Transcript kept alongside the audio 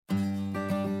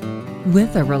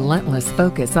With a relentless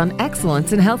focus on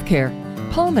excellence in healthcare,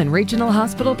 Pullman Regional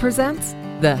Hospital presents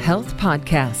the Health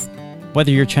Podcast.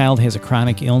 Whether your child has a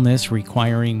chronic illness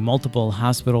requiring multiple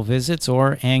hospital visits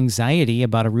or anxiety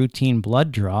about a routine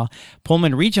blood draw,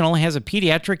 Pullman Regional has a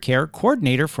pediatric care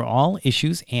coordinator for all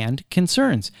issues and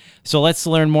concerns. So let's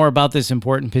learn more about this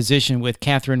important position with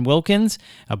Catherine Wilkins,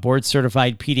 a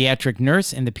board-certified pediatric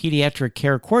nurse and the pediatric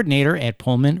care coordinator at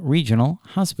Pullman Regional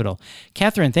Hospital.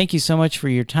 Catherine, thank you so much for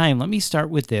your time. Let me start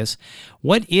with this.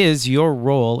 What is your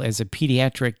role as a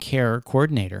pediatric care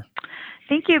coordinator?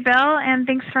 Thank you, Bill, and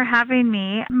thanks for having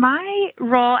me. My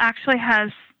role actually has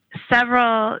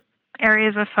several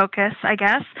areas of focus, I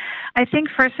guess. I think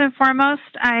first and foremost,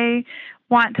 I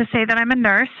want to say that I'm a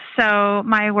nurse, so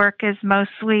my work is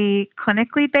mostly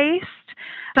clinically based.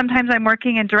 Sometimes I'm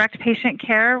working in direct patient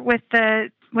care with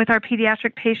our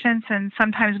pediatric patients, and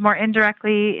sometimes more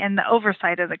indirectly in the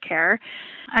oversight of the care.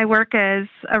 I work as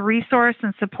a resource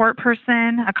and support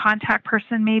person, a contact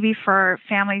person maybe for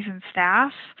families and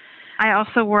staff. I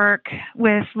also work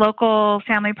with local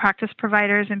family practice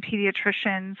providers and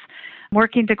pediatricians,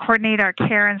 working to coordinate our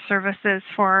care and services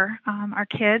for our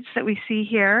kids that we see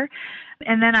here.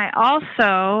 And then I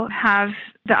also have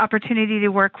the opportunity to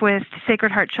work with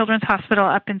Sacred Heart Children's Hospital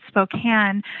up in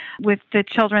Spokane with the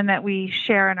children that we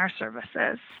share in our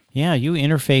services. Yeah, you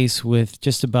interface with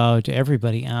just about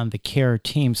everybody on the care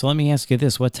team. So let me ask you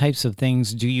this. What types of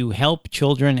things do you help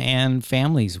children and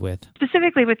families with?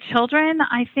 Specifically with children,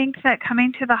 I think that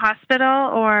coming to the hospital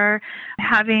or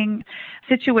having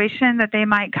a situation that they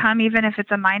might come, even if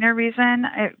it's a minor reason,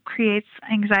 it creates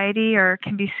anxiety or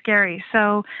can be scary.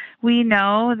 So we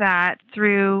know that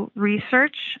through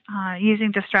research,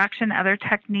 using distraction and other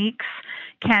techniques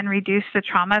can reduce the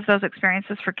trauma of those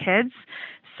experiences for kids.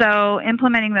 So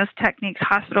implementing those techniques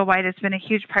hospital-wide has been a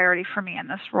huge priority for me in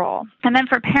this role. And then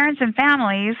for parents and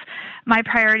families, my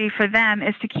priority for them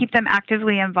is to keep them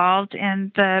actively involved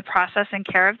in the process and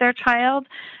care of their child.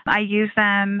 I use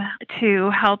them to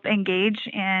help engage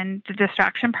in the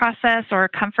distraction process or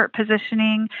comfort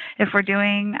positioning if we're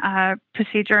doing a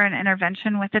procedure and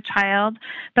intervention with a child.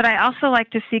 But I also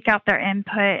like to seek out their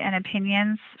input and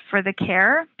opinions for the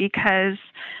care because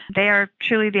they are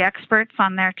truly the experts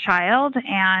on their child.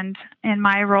 And in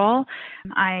my role,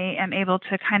 I am able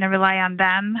to kind of rely on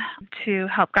them to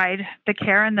help guide the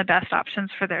care and the best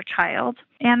options for their child.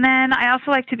 And then I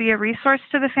also like to be a resource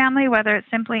to the family, whether it's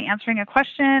simply answering a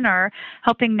question or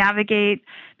helping navigate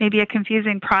maybe a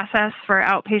confusing process for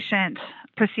outpatient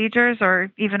procedures or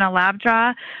even a lab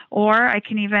draw, or I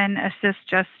can even assist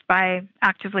just by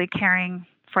actively caring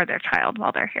for their child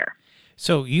while they're here.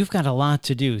 So you've got a lot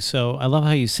to do. So I love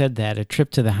how you said that. A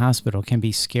trip to the hospital can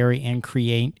be scary and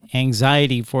create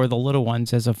anxiety for the little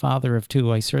ones. As a father of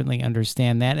two, I certainly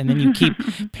understand that. And then you keep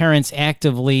parents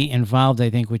actively involved, I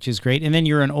think, which is great. And then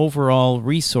you're an overall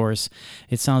resource,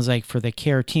 it sounds like, for the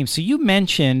care team. So you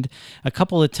mentioned a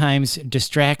couple of times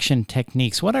distraction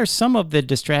techniques. What are some of the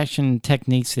distraction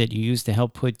techniques that you use to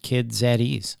help put kids at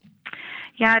ease?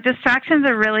 Yeah, distraction's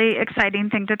a really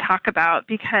exciting thing to talk about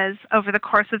because over the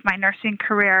course of my nursing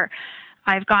career,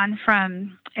 I've gone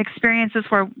from experiences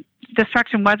where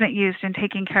distraction wasn't used in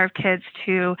taking care of kids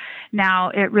to now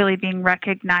it really being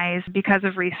recognized because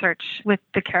of research with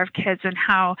the care of kids and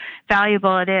how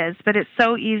valuable it is. But it's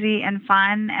so easy and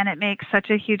fun, and it makes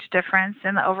such a huge difference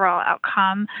in the overall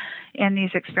outcome in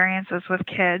these experiences with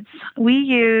kids. We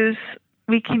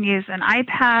can use an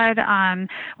iPad,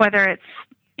 whether it's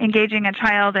engaging a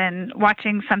child and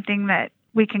watching something that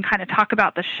we can kind of talk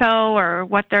about the show or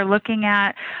what they're looking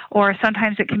at, or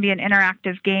sometimes it can be an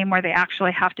interactive game where they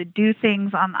actually have to do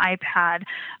things on the iPad.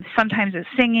 Sometimes it's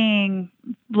singing,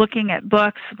 looking at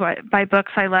books. By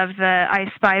books, I love the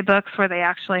I Spy books where they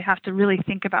actually have to really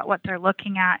think about what they're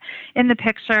looking at in the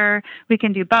picture. We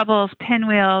can do bubbles,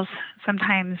 pinwheels,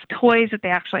 sometimes toys that they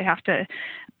actually have to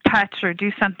touch or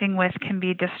do something with can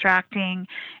be distracting.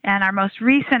 And our most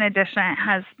recent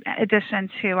addition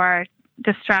to our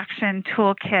distraction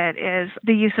toolkit is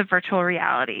the use of virtual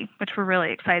reality, which we're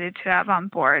really excited to have on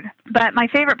board. But my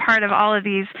favorite part of all of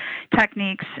these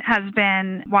techniques has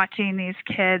been watching these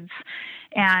kids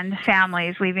and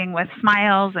families leaving with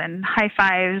smiles and high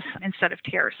fives instead of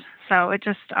tears. So it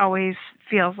just always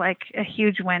feels like a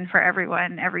huge win for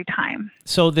everyone every time.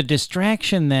 So the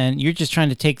distraction then, you're just trying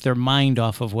to take their mind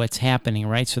off of what's happening,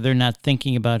 right? So they're not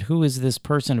thinking about who is this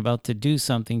person about to do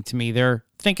something to me. They're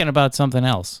thinking about something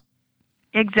else.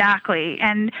 Exactly.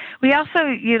 And we also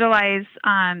utilize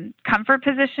comfort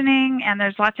positioning, and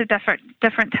there's lots of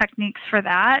different techniques for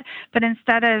that. But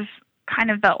instead of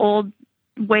kind of the old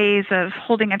ways of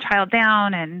holding a child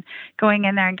down and going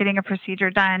in there and getting a procedure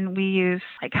done. We use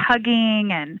like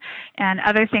hugging and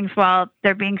other things while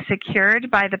they're being secured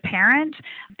by the parent.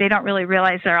 They don't really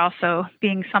realize they're also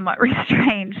being somewhat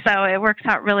restrained. So it works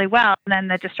out really well. And then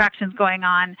the distractions going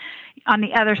on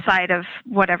the other side of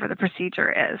whatever the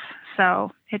procedure is.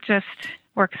 So it just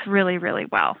works really, really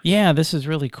well. Yeah, this is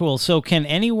really cool. So can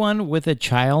anyone with a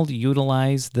child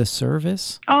utilize the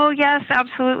service? Oh, yes,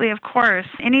 absolutely, of course.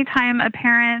 Anytime a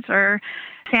parent or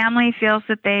family feels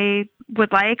that they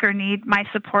would like or need my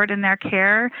support in their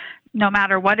care, no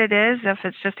matter what it is, if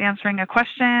it's just answering a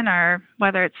question or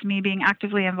whether it's me being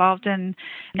actively involved in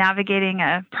navigating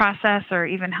a process or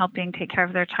even helping take care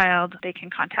of their child, they can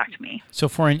contact me. So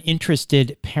for an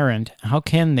interested parent, how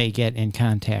can they get in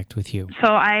contact with you? So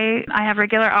I have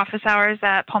regular office hours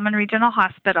at Pullman Regional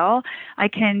Hospital. I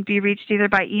can be reached either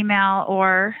by email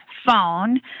or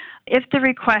phone. If the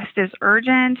request is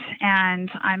urgent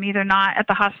and I'm either not at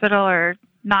the hospital or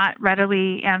not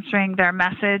readily answering their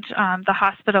message, the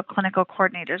hospital clinical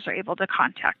coordinators are able to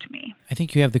contact me. I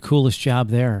think you have the coolest job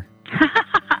there.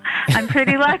 I'm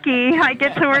pretty lucky. I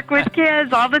get to work with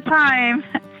kids all the time.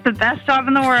 It's the best job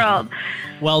in the world.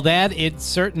 Well, that it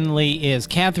certainly is.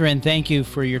 Catherine, thank you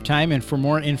for your time. And for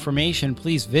more information,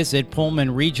 please visit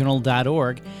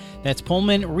pullmanregional.org. That's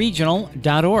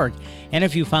pullmanregional.org. And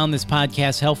if you found this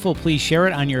podcast helpful, please share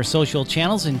it on your social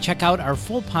channels and check out our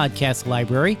full podcast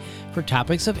library for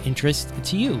topics of interest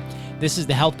to you. This is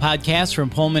the Health Podcast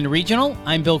from Pullman Regional.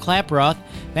 I'm Bill Klaproth.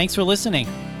 Thanks for listening.